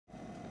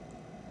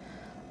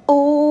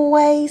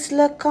always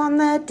look on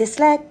the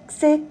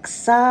dyslexic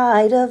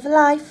side of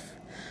life.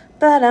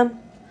 Ba-dum,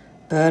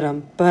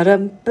 ba-dum,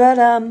 ba-dum,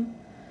 ba-dum.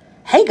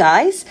 Hey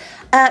guys,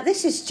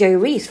 this is Jo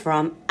Reese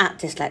from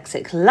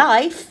Dyslexic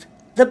Life,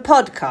 the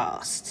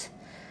podcast.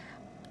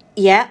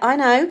 Yeah, I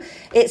know.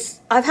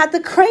 I've had the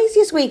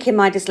craziest week in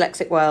my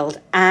dyslexic world,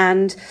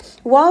 and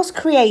whilst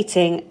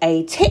creating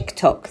a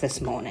TikTok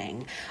this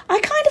morning, I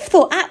kind of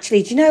thought,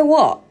 actually, do you know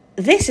what?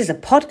 This is a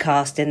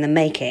podcast in the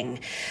making.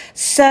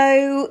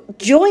 So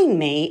join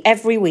me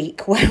every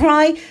week where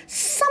I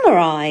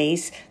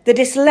summarise the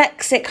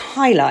dyslexic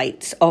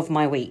highlights of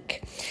my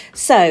week.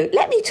 So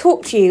let me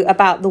talk to you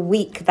about the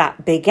week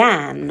that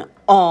began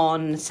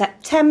on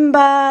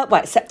September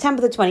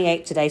the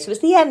 28th today. So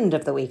it's the end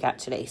of the week,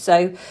 actually.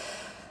 So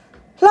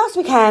last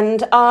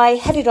weekend, I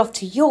headed off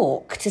to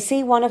York to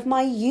see one of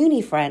my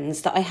uni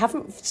friends that I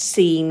haven't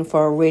seen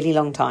for a really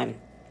long time.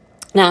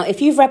 Now,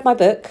 if you've read my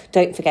book,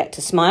 Don't Forget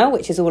to Smile,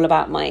 which is all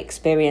about my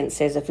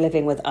experiences of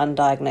living with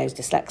undiagnosed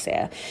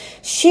dyslexia,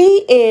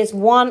 she is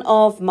one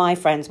of my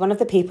friends, one of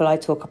the people I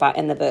talk about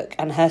in the book,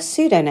 and her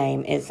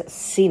pseudonym is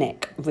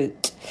Scenic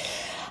Route.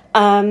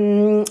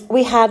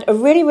 We had a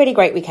really, really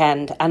great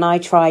weekend, and I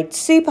tried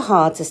super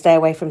hard to stay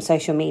away from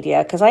social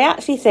media because I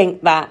actually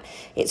think that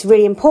it's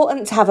really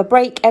important to have a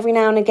break every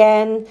now and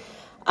again.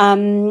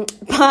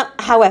 But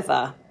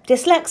however,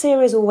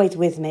 dyslexia is always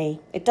with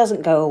me. It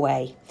doesn't go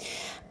away.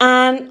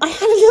 And I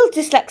had a little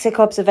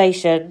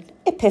dyslexic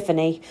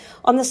epiphany,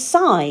 on the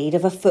side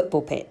of a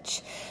football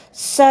pitch.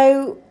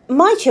 So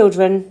my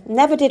children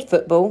never did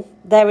football.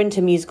 They're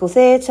into musical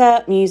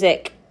theatre,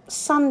 music.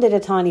 Son did a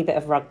tiny bit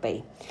of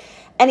rugby.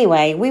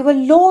 Anyway, we were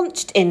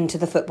launched into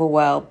the football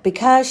world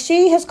because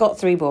she has got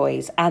 3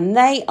 boys and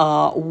they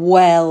are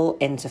well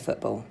into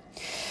football.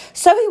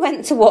 So we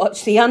went to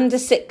watch the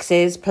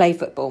under-6s play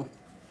football.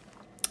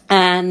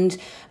 And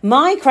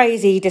my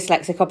crazy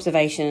dyslexic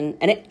observation,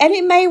 and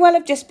it may well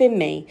have just been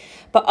me,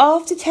 but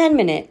after 10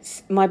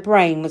 minutes, my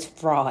brain was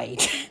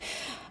fried.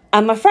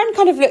 And my friend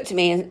kind of looked at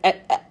me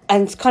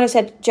and kind of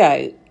said,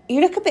 Jo,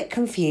 you look a bit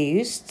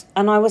confused.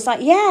 And I was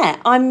like,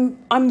 yeah, I'm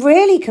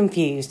really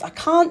confused. I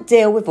can't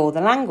deal with all the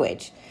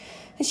language.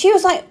 And she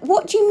was like,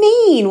 what do you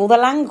mean, all the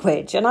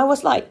language? And I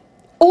was like,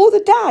 all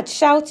the dads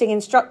shouting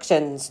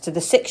instructions to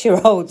the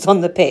 6-year-olds on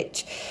the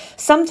pitch.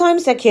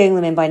 Sometimes they're cueing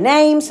them in by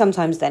name,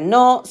 sometimes they're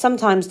not.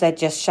 Sometimes they're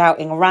just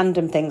shouting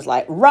random things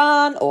like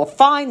run or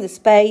find the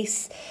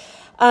space.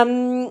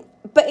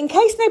 But in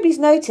case nobody's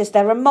noticed,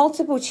 there are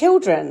multiple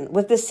children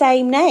with the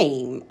same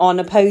name on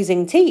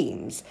opposing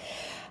teams.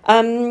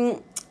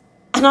 And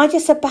I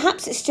just said,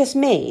 perhaps it's just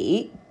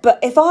me, but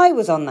if I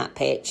was on that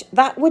pitch,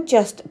 that would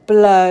just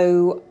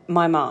blow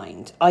my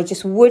mind. I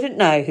just wouldn't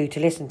know who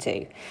to listen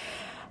to.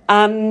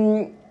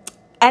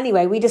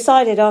 Anyway, we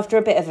decided after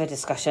a bit of a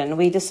discussion,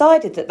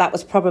 that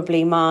was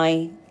probably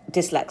my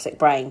dyslexic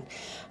brain.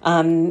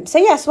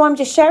 So I'm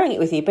just sharing it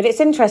with you. But it's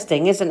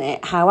interesting, isn't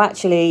it, how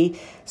actually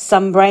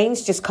some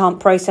brains just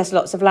can't process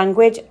lots of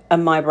language,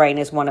 and my brain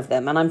is one of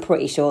them. And I'm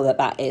pretty sure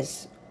that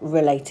is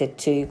related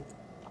to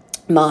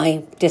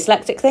my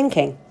dyslexic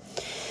thinking.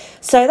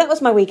 So that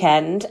was my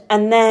weekend.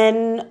 And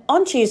then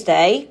on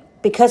Tuesday,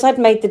 because I'd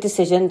made the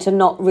decision to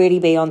not really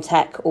be on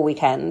tech all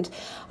weekend,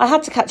 I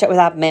had to catch up with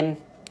admin.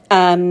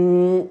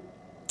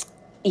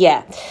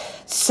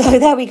 So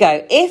there we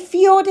go. If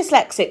you're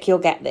dyslexic, you'll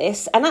get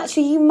this. And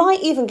actually, you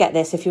might even get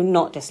this if you're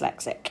not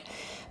dyslexic.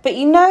 But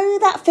you know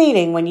that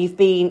feeling when you've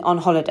been on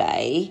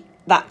holiday,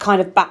 that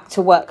kind of back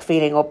to work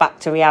feeling or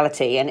back to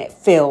reality, and it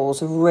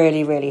feels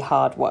really, really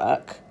hard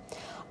work?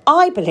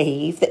 I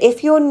believe that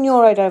if you're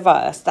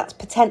neurodiverse, that's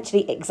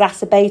potentially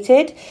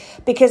exacerbated,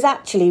 because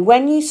actually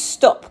when you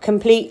stop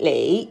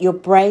completely, your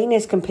brain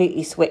is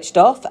completely switched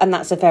off, and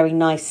that's a very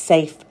nice,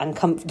 safe and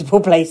comfortable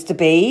place to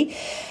be.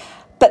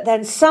 But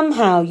then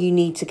somehow you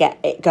need to get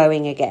it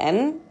going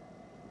again.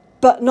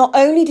 But not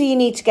only do you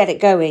need to get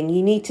it going,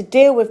 you need to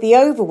deal with the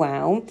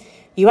overwhelm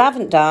you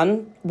haven't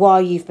done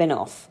while you've been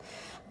off.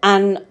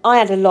 And I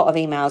had a lot of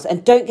emails,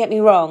 and don't get me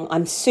wrong,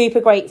 I'm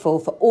super grateful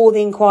for all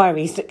the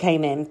inquiries that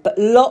came in, but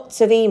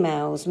lots of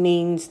emails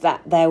means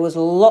that there was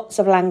lots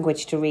of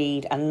language to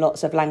read and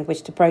lots of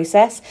language to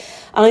process.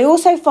 And I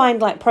also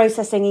find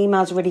processing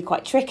emails really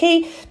quite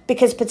tricky,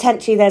 because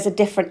potentially there's a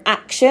different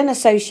action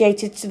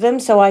associated to them,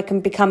 so I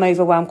can become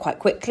overwhelmed quite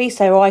quickly,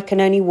 so I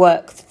can only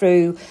work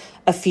through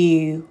a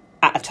few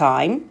at a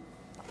time.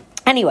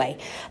 Anyway,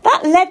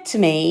 that led to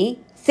me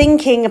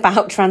thinking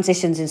about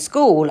transitions in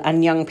school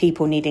and young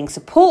people needing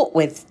support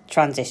with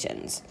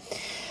transitions.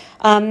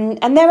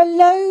 And there are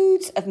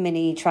loads of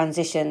mini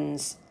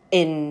transitions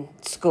in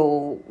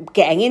school,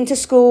 getting into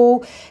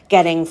school,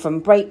 getting from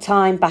break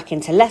time back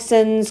into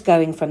lessons,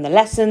 going from the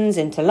lessons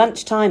into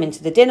lunchtime,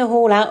 into the dinner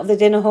hall, out of the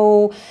dinner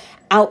hall,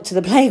 out to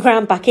the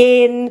playground, back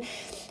in.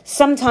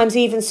 Sometimes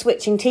even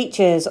switching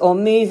teachers or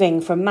moving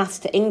from maths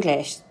to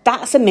English.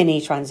 That's a mini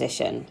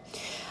transition.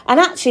 And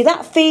actually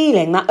that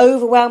feeling, that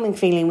overwhelming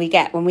feeling we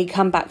get when we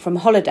come back from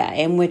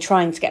holiday and we're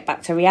trying to get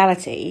back to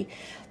reality,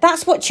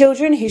 that's what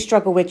children who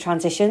struggle with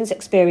transitions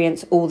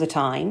experience all the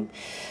time.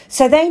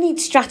 So they need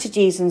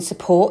strategies and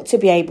support to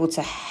be able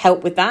to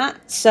help with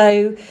that.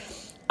 So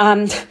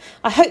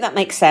I hope that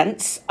makes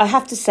sense. I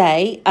have to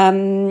say,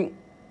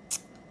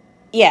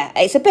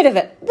 it's a bit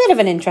of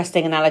an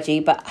interesting analogy,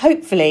 but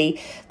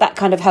hopefully that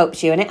kind of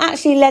helps you. And it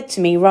actually led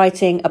to me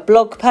writing a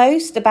blog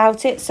post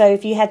about it. So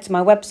if you head to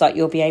my website,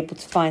 you'll be able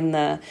to find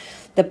the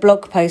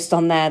blog post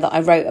on there that I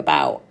wrote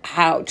about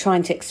how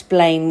trying to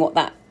explain what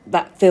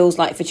that feels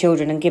like for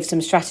children and give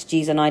some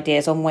strategies and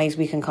ideas on ways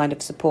we can kind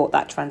of support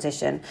that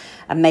transition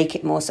and make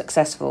it more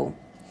successful.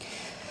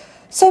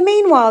 So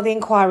meanwhile, the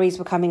inquiries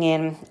were coming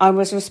in. I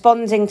was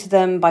responding to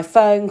them by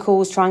phone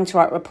calls, trying to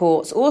write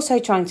reports, also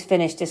trying to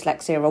finish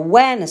Dyslexia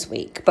Awareness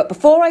Week. But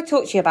before I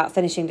talk to you about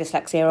finishing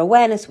Dyslexia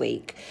Awareness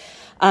Week,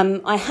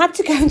 I had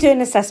to go and do an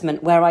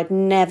assessment where I'd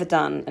never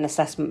done an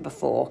assessment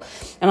before.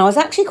 And I was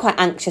actually quite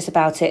anxious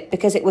about it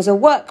because it was a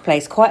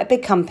workplace, quite a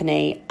big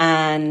company,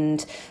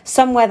 and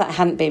somewhere that I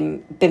hadn't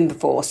been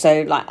before.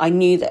 So I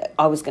knew that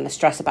I was going to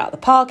stress about the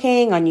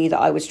parking. I knew that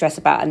I would stress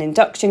about an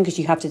induction because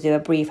you have to do a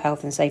brief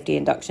health and safety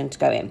induction to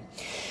go in.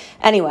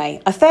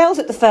 Anyway, I failed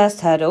at the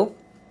first hurdle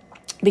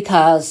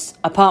because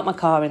I parked my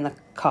car in the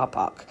car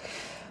park,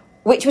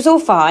 which was all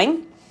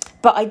fine.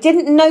 But I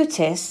didn't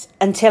notice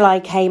until I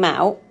came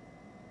out.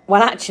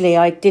 Well, actually,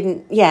 I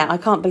didn't. Yeah, I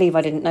can't believe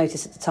I didn't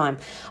notice at the time.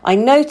 I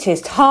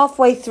noticed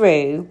halfway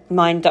through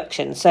my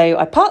induction. So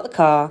I parked the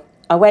car.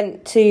 I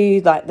went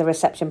to the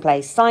reception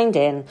place, signed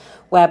in,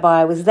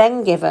 whereby I was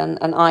then given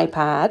an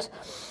iPad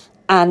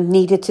and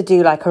needed to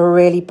do a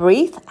really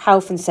brief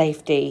health and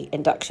safety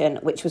induction,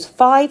 which was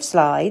 5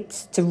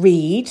 slides to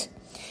read,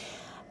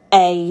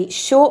 a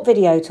short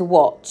video to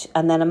watch,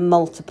 and then a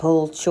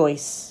multiple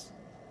choice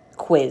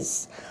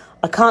quiz.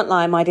 I can't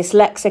lie, my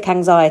dyslexic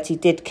anxiety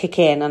did kick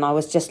in and I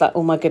was just like,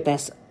 oh my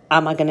goodness,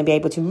 am I going to be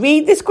able to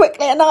read this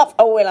quickly enough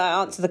or will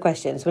I answer the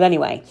questions? But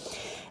anyway,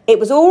 it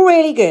was all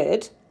really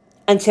good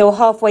until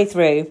halfway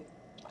through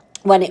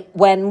when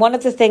one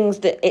of the things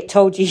that it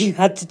told you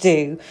had to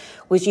do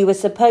was you were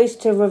supposed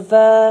to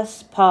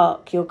reverse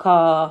park your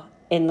car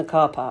in the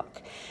car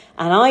park.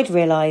 And I'd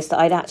realised that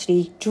I'd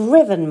actually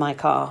driven my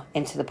car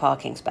into the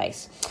parking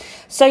space.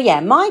 So yeah,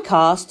 my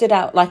car stood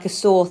out like a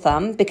sore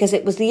thumb because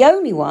it was the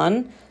only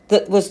one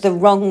that was the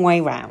wrong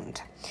way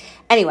round.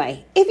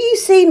 Anyway, if you've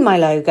seen my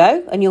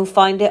logo, and you'll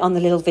find it on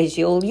the little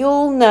visual,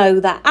 you'll know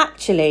that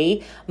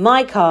actually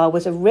my car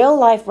was a real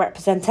life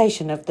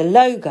representation of the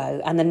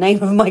logo and the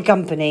name of my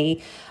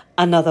company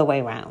another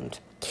way round.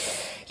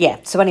 Yeah,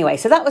 so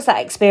that was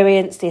that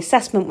experience. The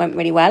assessment went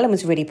really well and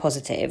was really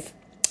positive.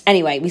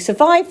 Anyway, we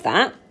survived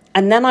that,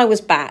 and then I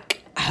was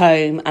back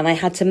home and I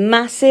had to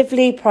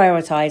massively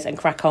prioritise and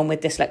crack on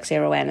with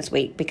Dyslexia Awareness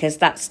Week because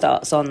that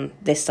starts on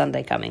this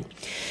Sunday coming.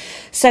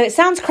 So it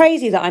sounds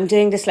crazy that I'm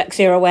doing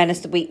Dyslexia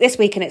Awareness Week this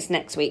week and it's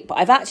next week, but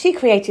I've actually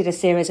created a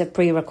series of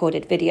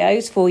pre-recorded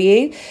videos for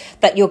you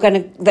that are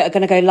going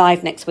to go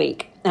live next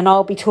week. And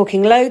I'll be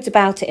talking loads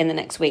about it in the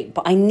next week.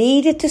 But I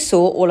needed to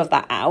sort all of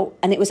that out.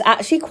 And it was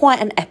actually quite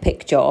an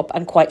epic job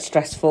and quite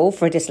stressful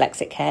for a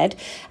dyslexic head.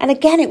 And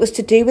again, it was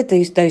to do with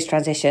those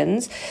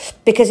transitions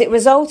because it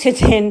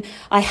resulted in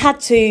I had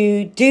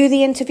to do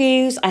the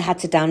interviews. I had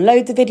to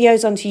download the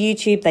videos onto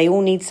YouTube. They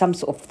all need some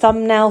sort of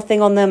thumbnail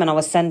thing on them. And I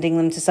was sending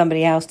them to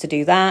somebody else to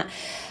do that.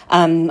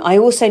 I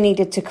also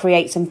needed to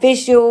create some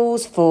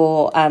visuals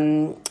for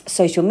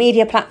social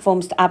media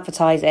platforms to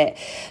advertise it.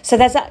 So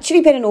there's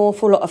actually been an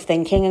awful lot of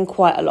thinking and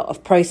quite a lot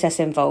of process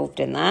involved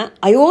in that.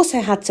 I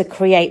also had to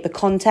create the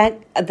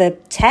content, the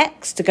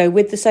text to go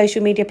with the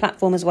social media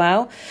platform as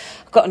well.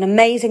 I've got an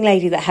amazing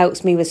lady that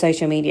helps me with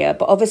social media,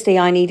 but obviously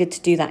I needed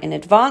to do that in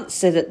advance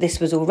so that this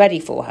was all ready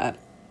for her.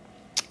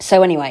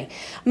 So anyway,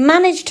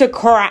 managed to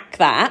crack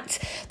that.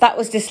 That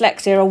was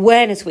Dyslexia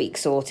Awareness Week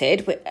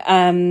sorted.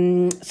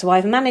 So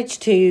I've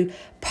managed to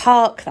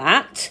park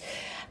that.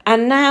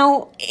 And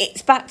now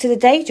it's back to the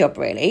day job,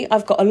 really.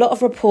 I've got a lot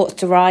of reports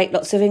to write,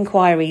 lots of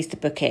inquiries to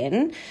book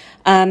in.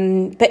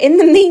 But in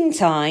the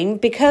meantime,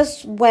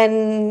 because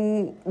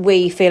when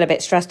we feel a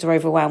bit stressed or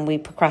overwhelmed, we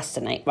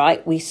procrastinate,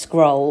 right? We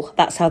scroll.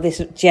 That's how this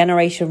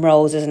generation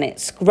rolls, isn't it?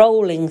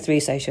 Scrolling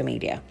through social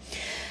media.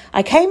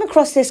 I came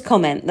across this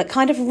comment that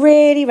kind of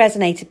really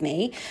resonated with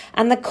me.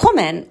 And the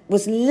comment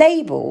was,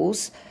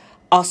 labels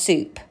are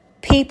soup.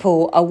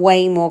 People are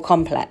way more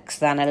complex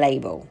than a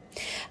label.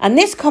 And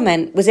this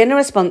comment was in a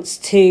response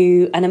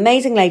to an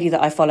amazing lady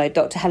that I followed,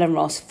 Dr. Helen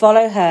Ross.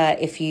 Follow her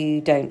if you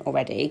don't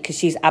already, because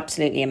she's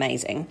absolutely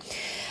amazing.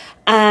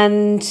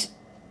 And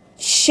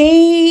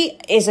she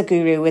is a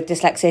guru with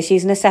dyslexia.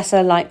 She's an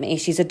assessor like me.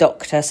 She's a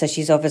doctor, so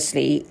she's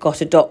obviously got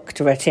a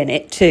doctorate in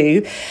it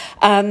too.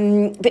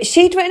 But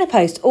she'd written a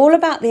post all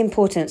about the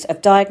importance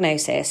of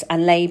diagnosis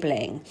and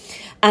labelling.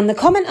 And the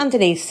comment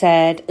underneath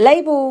said,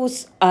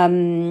 labels...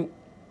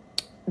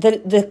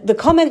 The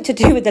comment to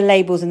do with the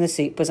labels in the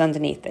soup was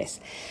underneath this.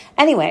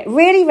 Anyway, it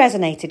really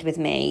resonated with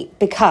me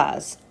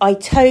because I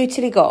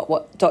totally got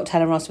what Dr.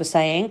 Helen Ross was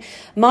saying.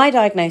 My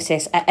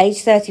diagnosis at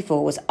age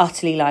 34 was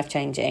utterly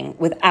life-changing,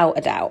 without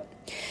a doubt.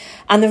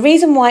 And the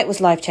reason why it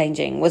was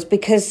life-changing was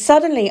because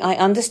suddenly I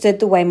understood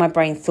the way my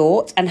brain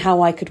thought and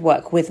how I could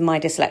work with my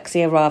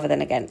dyslexia rather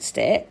than against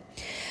it.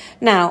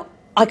 Now,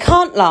 I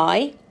can't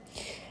lie.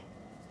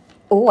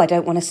 Oh, I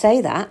don't want to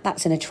say that.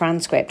 That's in a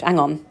transcript. Hang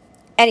on.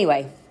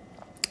 Anyway,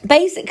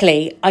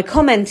 basically, I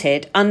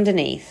commented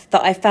underneath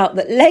that I felt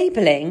that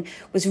labelling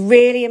was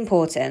really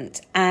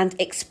important and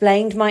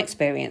explained my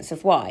experience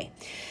of why.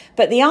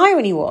 But the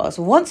irony was,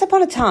 once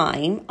upon a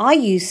time, I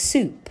used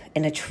soup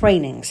in a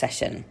training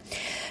session.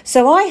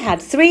 So I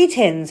had 3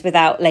 tins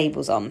without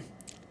labels on.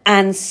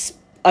 And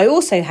I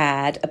also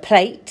had a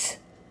plate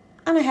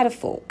and I had a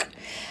fork.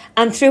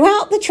 And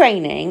throughout the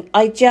training,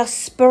 I just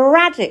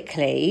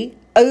sporadically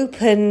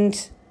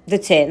opened the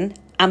tin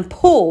and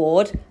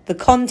poured the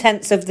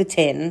contents of the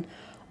tin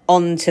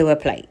onto a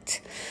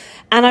plate.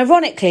 And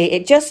ironically,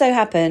 it just so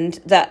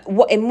happened that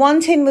in one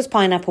tin was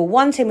pineapple,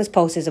 one tin was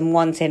pulses, and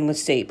one tin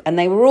was soup. And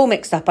they were all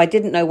mixed up. I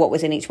didn't know what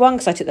was in each one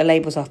because I took the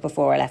labels off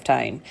before I left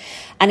home.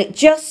 And it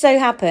just so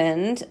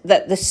happened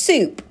that the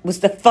soup was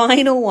the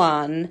final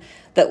one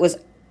that was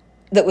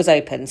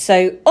open.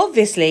 So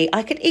obviously,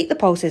 I could eat the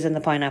pulses and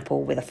the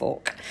pineapple with a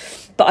fork.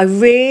 But I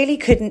really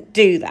couldn't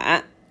do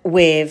that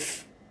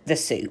with the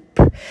soup.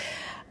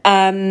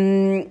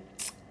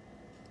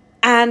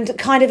 And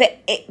kind of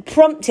it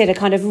prompted a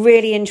kind of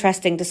really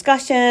interesting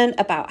discussion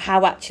about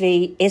how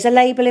actually is a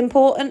label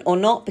important or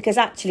not, because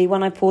actually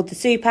when I poured the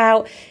soup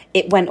out,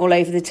 it went all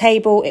over the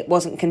table. It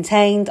wasn't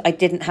contained. I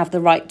didn't have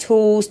the right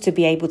tools to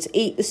be able to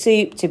eat the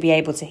soup, to be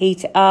able to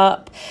heat it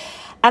up.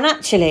 And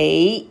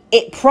actually,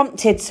 it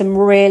prompted some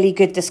really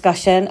good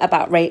discussion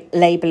about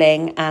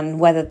labelling and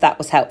whether that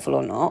was helpful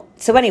or not.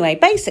 So anyway,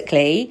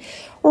 basically,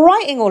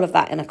 writing all of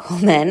that in a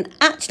comment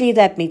actually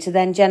led me to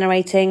then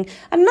generating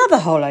another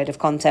whole load of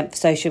content for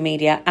social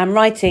media and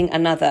writing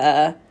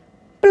another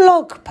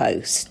blog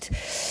post.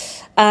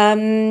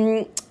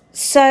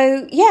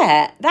 So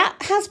yeah, that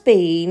has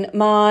been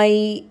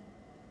my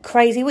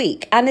crazy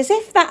week. And as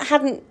if that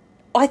hadn't,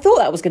 I thought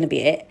that was going to be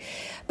it.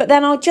 But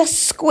then I'll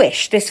just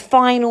squish this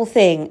final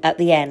thing at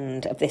the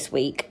end of this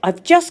week.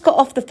 I've just got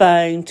off the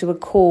phone to a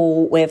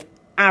call with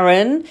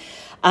Aaron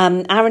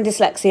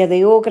Dyslexia,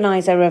 the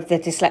organiser of the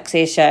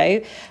Dyslexia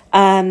show.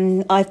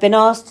 I've been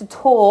asked to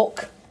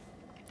talk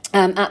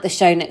at the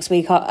show next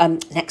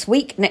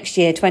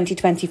year,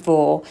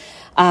 2024.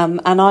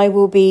 And I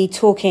will be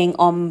talking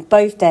on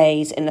both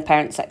days in the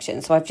parent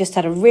section. So I've just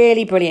had a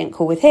really brilliant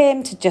call with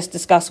him to just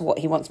discuss what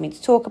he wants me to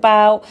talk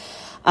about.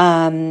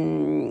 I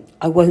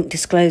won't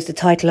disclose the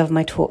title of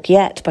my talk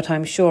yet, but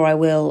I'm sure I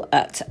will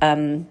at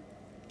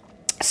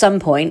some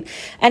point.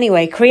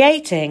 Anyway,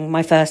 creating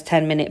my first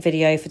 10-minute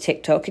video for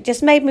TikTok, it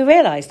just made me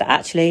realise that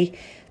actually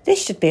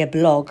this should be a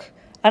blog.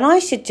 And I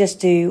should just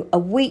do a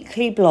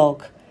weekly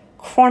blog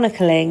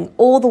chronicling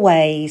all the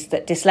ways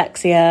that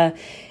dyslexia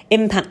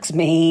impacts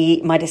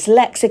me, my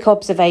dyslexic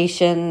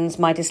observations,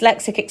 my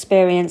dyslexic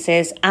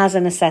experiences as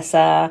an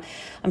assessor.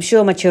 I'm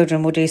sure my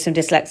children will do some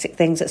dyslexic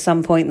things at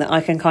some point that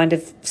I can kind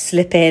of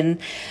slip in.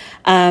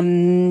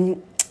 But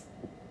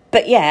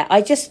yeah,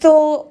 I just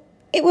thought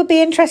it would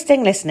be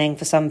interesting listening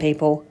for some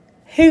people.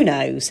 Who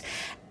knows?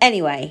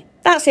 Anyway,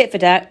 that's it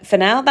for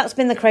now. That's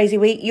been the crazy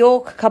week.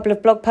 York, a couple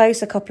of blog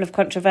posts, a couple of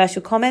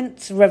controversial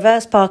comments,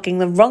 reverse parking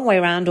the wrong way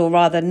around, or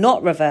rather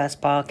not reverse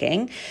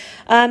parking,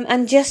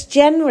 and just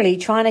generally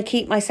trying to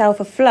keep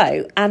myself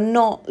afloat and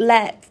not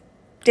let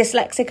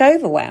dyslexic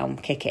overwhelm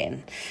kick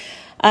in.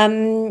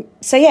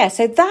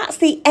 So that's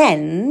the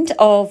end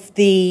of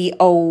the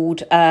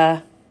old...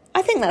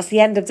 I think that's the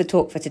end of the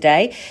talk for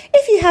today.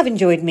 If you have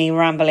enjoyed me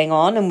rambling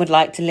on and would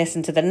like to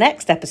listen to the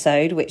next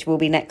episode, which will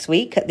be next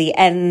week at the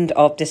end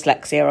of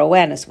Dyslexia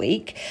Awareness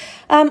Week,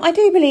 I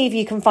do believe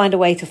you can find a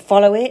way to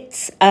follow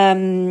it,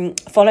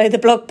 follow the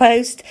blog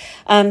post,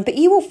 but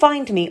you will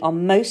find me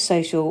on most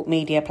social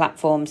media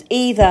platforms,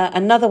 either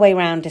Another Way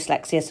Round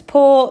Dyslexia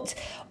Support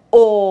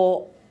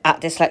or at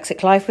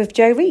Dyslexic Life with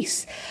Joe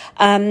Reese.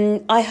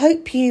 I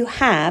hope you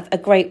have a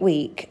great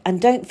week,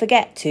 and don't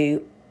forget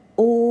to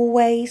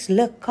always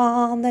look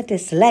on the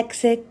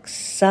dyslexic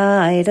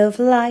side of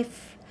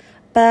life.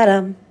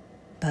 Ba-dum,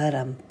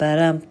 ba-dum,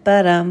 ba-dum,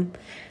 ba-dum.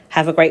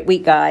 Have a great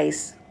week,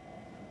 guys.